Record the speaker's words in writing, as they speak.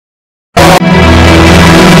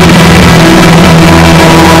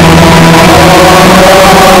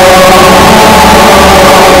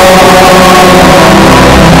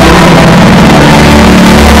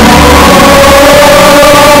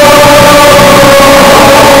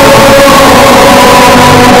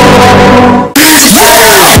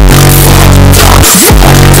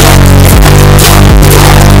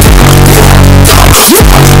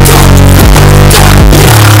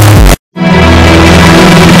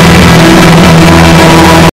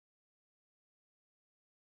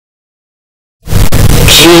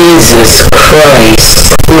Jesus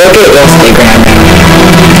Christ. Look at Instagram now.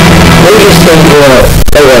 Let me just think,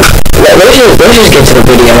 let's just get to the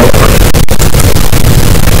video.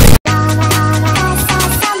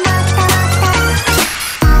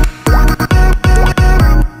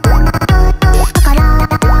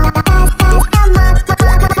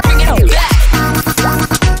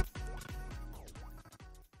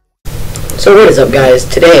 So what is up, guys?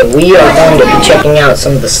 Today we are going to be checking out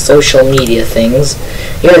some of the social media things.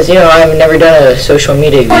 Because, you know, I've never done a social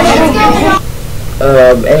media video.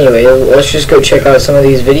 Anyway, let's just go check out some of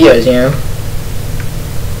these videos, you know?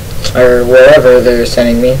 Or whatever they're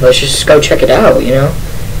sending me. Let's just go check it out, you know?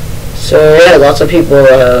 So, yeah, lots of people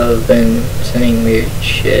have been sending weird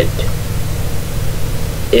shit.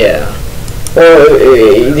 Yeah. Well,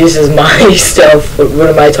 this is my stuff. What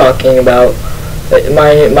am I talking about?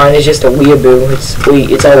 Mine is just a weeaboo.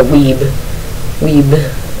 It's all weeb, but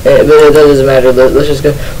it doesn't matter. Let's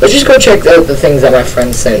just go check out the things that my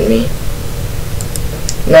friend sent me.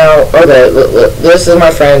 Now, okay, this is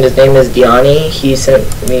my friend. His name is Diani. He sent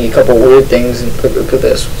me a couple weird things. And look at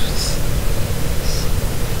this.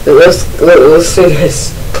 Let's see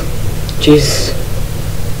this. Jeez.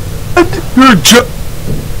 You're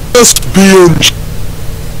just being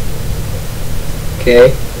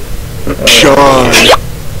okay. Sean.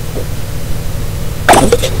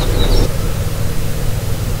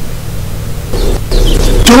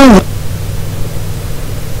 Don't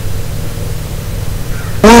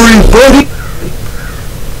worry, buddy.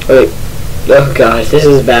 Wait. Oh gosh, this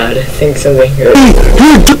is bad. I think something hurt.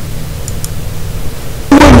 You're doing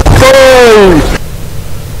fine.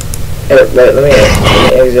 Wait, let me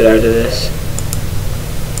exit out of this.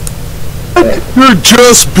 You're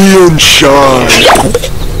just being shy.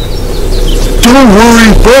 Don't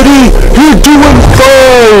worry, buddy. You're doing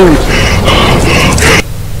fine.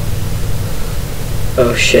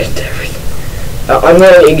 Oh shit! I'm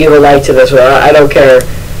gonna give a like to this one. I don't care.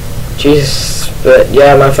 Jesus, but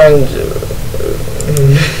yeah, my friend.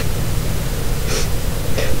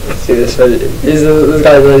 See this one. This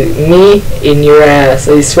guy's like, me in your ass.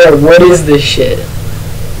 I swear. What is this shit?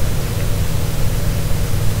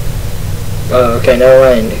 Oh, okay, never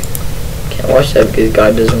mind. Can't watch that because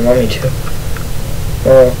God doesn't want me to.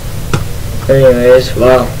 Well, anyways,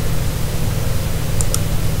 wow.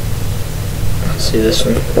 Let's see this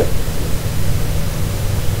one.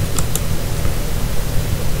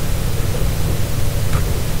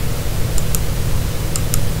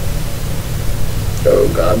 Oh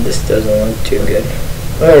God, this doesn't look too good.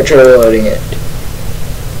 I'm gonna try loading it.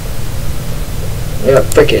 Yeah,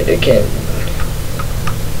 frick it, it can't.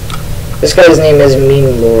 This guy's name is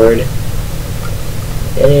Meme Lord,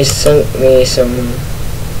 and he sent me some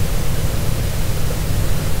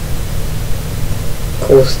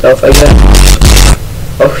cool stuff, I guess.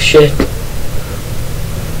 Oh shit.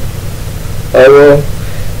 Oh well,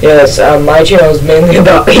 yes, my channel is mainly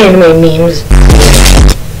about anime memes.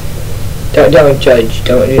 Don't judge.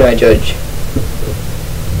 Do not judge.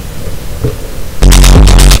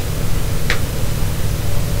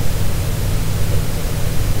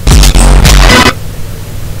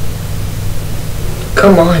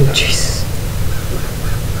 Come on, Jesus.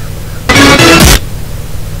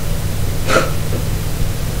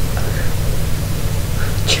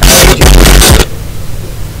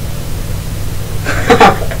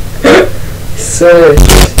 So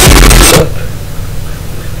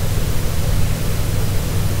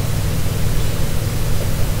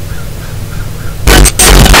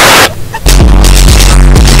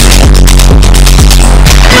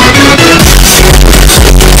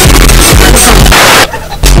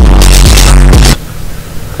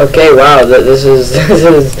okay, wow, this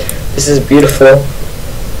is beautiful.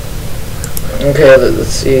 Okay, let's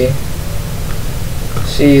see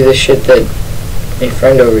the shit that my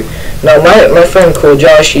friend over. No, my friend Cool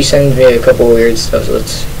Josh, he sends me a couple weird stuff. So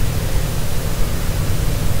let's see.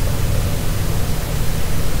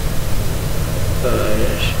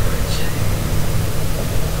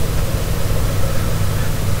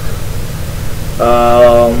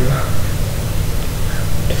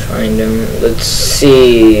 Find him. Let's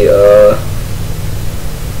see.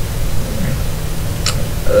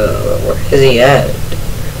 Where is he at?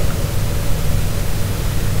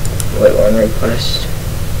 Wait, one request.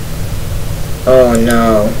 Oh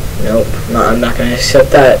no, nope. No, I'm not gonna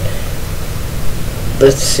accept that.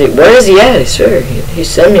 Let's see. Where is he at? Sir, he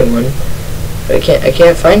sent me one. But I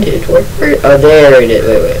can't find it. Where? Oh, there it is.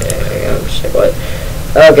 Wait. I'm just like, what?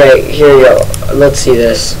 Okay, here we go. Let's see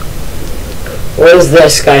this. What does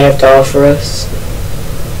this guy have to offer us?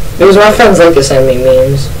 Because my friends like to send me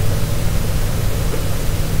memes.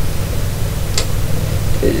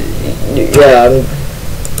 Yeah,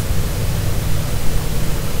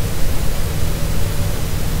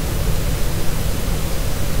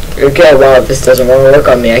 okay, wow, this doesn't want to work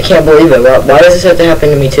on me. I can't believe it. Why does this have to happen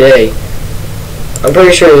to me today? I'm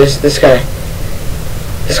pretty sure this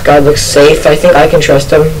guy looks safe. I think I can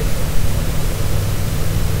trust him.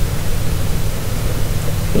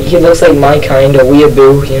 He looks like my kind, a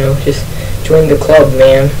weeaboo, you know, just join the club,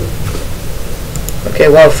 man. Okay,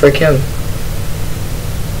 well, frick him.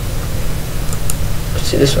 Let's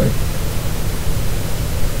see this one.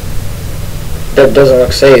 That doesn't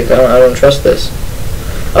look safe. I don't trust this.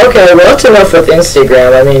 Okay, well, that's enough with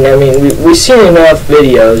Instagram. I mean, we've seen enough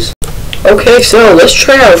videos. Okay, so let's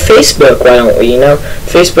try out Facebook, why don't we, you know?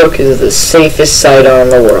 Facebook is the safest site on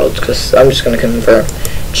the world, because I'm just going to confirm.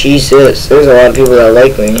 Jesus, there's a lot of people that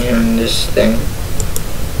like me on this thing.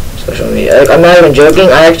 Social media. Like, I'm not even joking,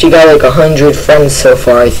 I actually got like 100 friends so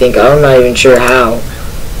far, I think. I'm not even sure how.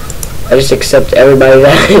 I just accept everybody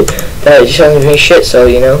that shows me shit, so,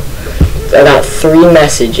 you know. I got 3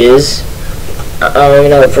 messages. I don't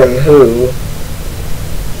even know from who.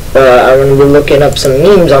 But I'm going to be looking up some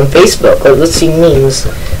memes on Facebook. Let's see memes.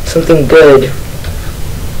 Something good.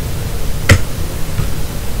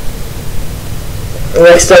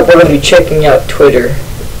 Next up, we're going to be checking out Twitter.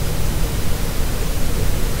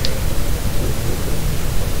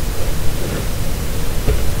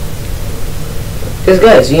 Because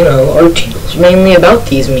guys, you know, our channel's mainly about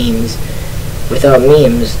these memes. Without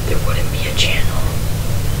memes, there wouldn't be a channel.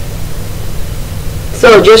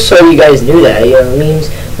 So just so you guys knew that, you know, memes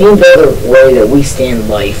are the way that we stand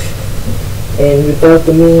life. And without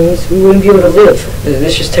the memes, we wouldn't be able to live.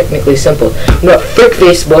 This is technically simple. You know, frick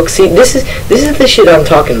Facebook. See, this is the shit I'm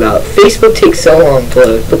talking about. Facebook takes so long to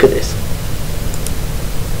load. Look at this.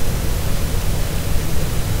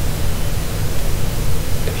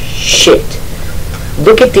 Shit.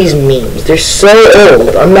 Look at these memes. They're so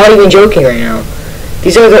old. I'm not even joking right now.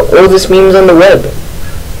 These are the oldest memes on the web.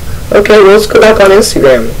 Okay, well, let's go back on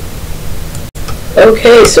Instagram.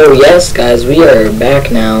 Okay, so yes, guys, we are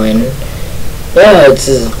back now, and yeah,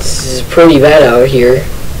 it's pretty bad out here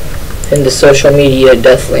in the social media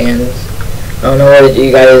deathlands. I don't know what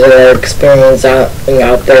you guys are experiencing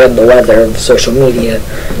out there in the weather of social media,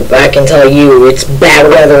 but I can tell you it's bad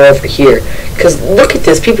weather over here. Because look at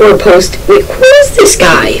this, people are posting. Wait, who is this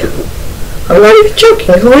guy? I'm not even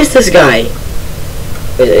joking. Who is this guy?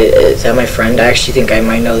 Is that my friend? I actually think I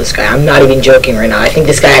might know this guy. I'm not even joking right now. I think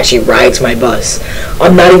this guy actually rides my bus.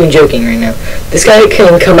 I'm not even joking right now. This guy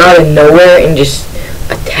can come out of nowhere and just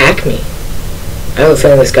attack me. I have a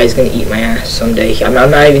feeling this guy's gonna eat my ass someday. I'm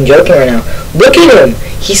not even joking right now. Look at him!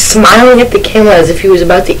 He's smiling at the camera as if he was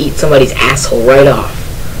about to eat somebody's asshole right off.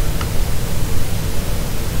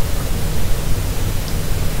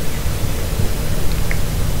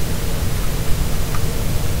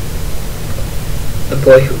 The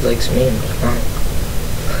boy who likes memes. Wow.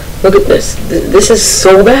 Look at this. This is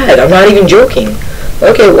so bad. I'm not even joking.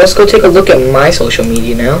 Okay, let's go take a look at my social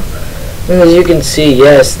media now. As you can see,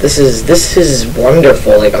 yes, this is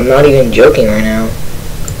wonderful. Like, I'm not even joking right now.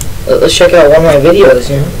 Let's check out one of my videos,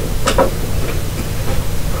 you know.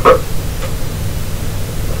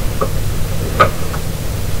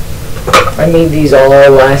 I made these all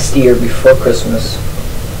last year before Christmas.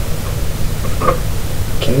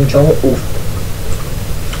 Kim Jong-un.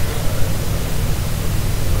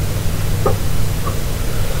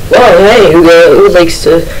 Well, hey, who likes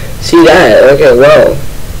to see that? Okay, well.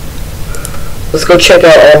 Let's go check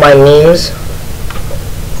out all my memes.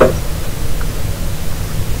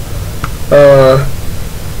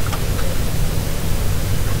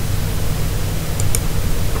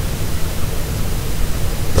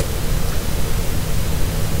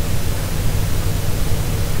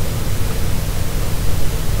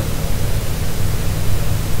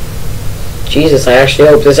 Jesus, I actually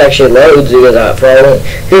hope this actually loads because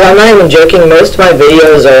I'm not even joking. Most of my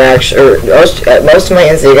videos are actually, most of my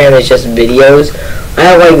Instagram is just videos. I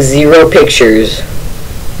have like 0 pictures.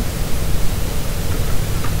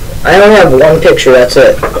 I only have 1 picture. That's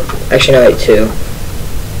it. Actually, no, like 2.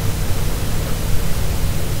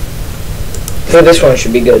 So this one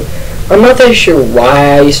should be good. I'm not that sure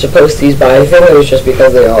why I used to post these, but I think it was just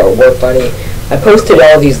because they all were funny. I posted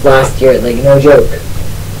all these last year, like no joke.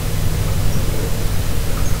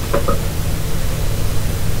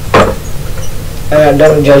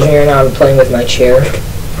 Don't judge me right now, I'm playing with my chair.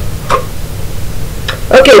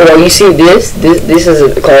 Okay, well, you see this is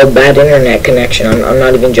called bad internet connection. I'm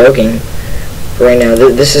not even joking right now.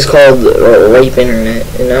 This is called rape internet,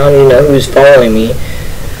 and I don't even know who's following me.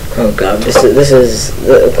 Oh god, this is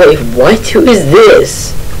wait, what? Who is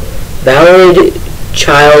this? Valid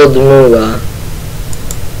Child Moolah.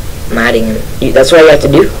 I'm adding him. That's what I have to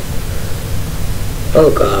do? Oh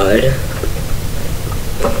god.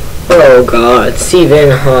 Oh god.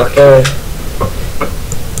 Stephen Hawking.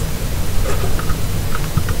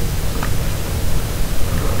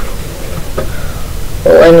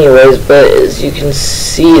 Well, anyways, but as you can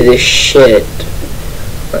see, this shit.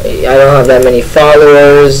 I don't have that many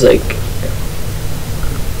followers. Like,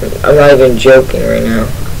 I'm not even joking right now.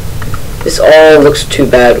 This all looks too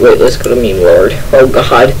bad. Wait, let's go to Meme Lord. Oh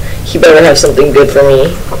god, he better have something good for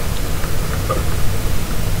me.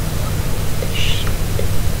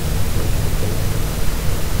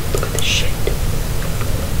 Look at the shit.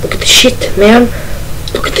 Look at the shit, man.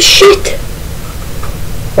 Look at the shit.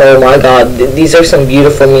 Oh my god, these are some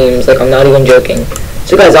beautiful memes. Like, I'm not even joking.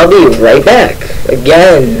 So guys, I'll be right back.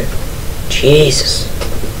 Again. Jesus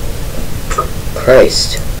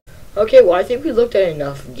Christ. Okay, well, I think we looked at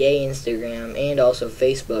enough gay Instagram and also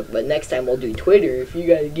Facebook, but next time we'll do Twitter. If you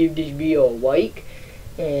guys give this video a like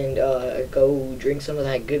and go drink some of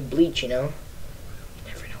that good bleach, you know?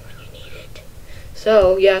 You never know when you need it.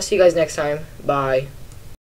 So, yeah, see you guys next time. Bye.